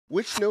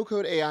Which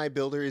no-code AI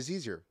builder is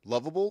easier,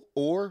 Lovable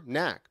or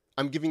Knack?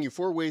 I'm giving you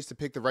 4 ways to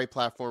pick the right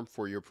platform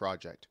for your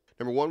project.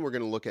 Number 1, we're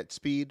going to look at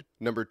speed.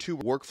 Number 2,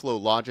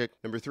 workflow logic.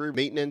 Number 3,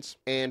 maintenance.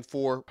 And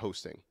 4,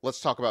 hosting. Let's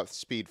talk about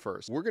speed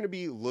first. We're going to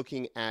be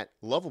looking at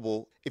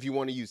Lovable. If you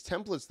want to use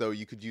templates, though,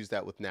 you could use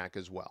that with Knack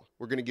as well.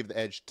 We're going to give the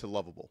edge to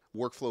Lovable.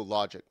 Workflow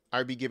logic.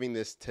 I'd be giving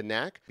this to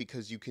Knack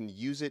because you can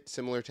use it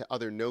similar to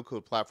other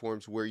no-code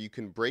platforms where you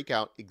can break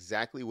out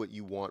exactly what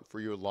you want for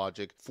your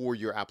logic for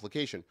your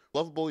application.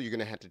 Lovable, you're going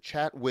to have to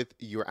chat with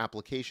your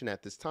application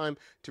at this time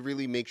to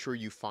really make sure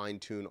you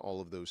fine-tune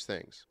all of those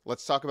things.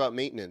 Let's talk about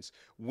maintenance.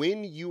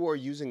 When you are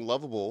using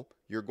Lovable,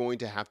 you're going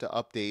to have to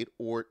update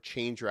or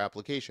change your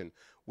application.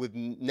 With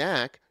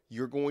Knack,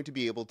 you're going to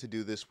be able to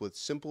do this with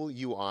simple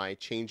UI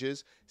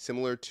changes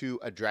similar to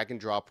a drag and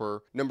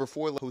dropper. Number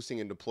 4, hosting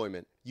and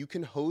deployment. You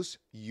can host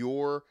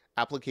your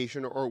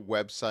application or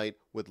website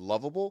with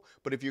Lovable,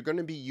 but if you're going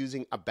to be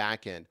using a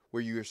backend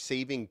where you're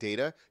saving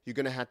data, you're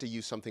going to have to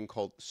use something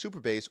called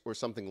Superbase or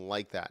something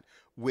like that.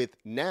 With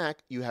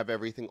Knack, you have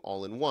everything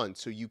all in one,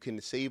 so you can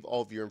save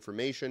all of your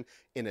information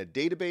in a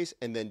database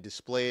and then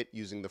display it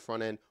using the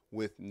front end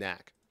with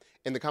Knack.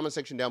 In the comment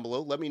section down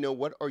below, let me know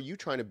what are you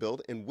trying to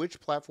build and which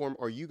platform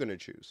are you going to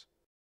choose.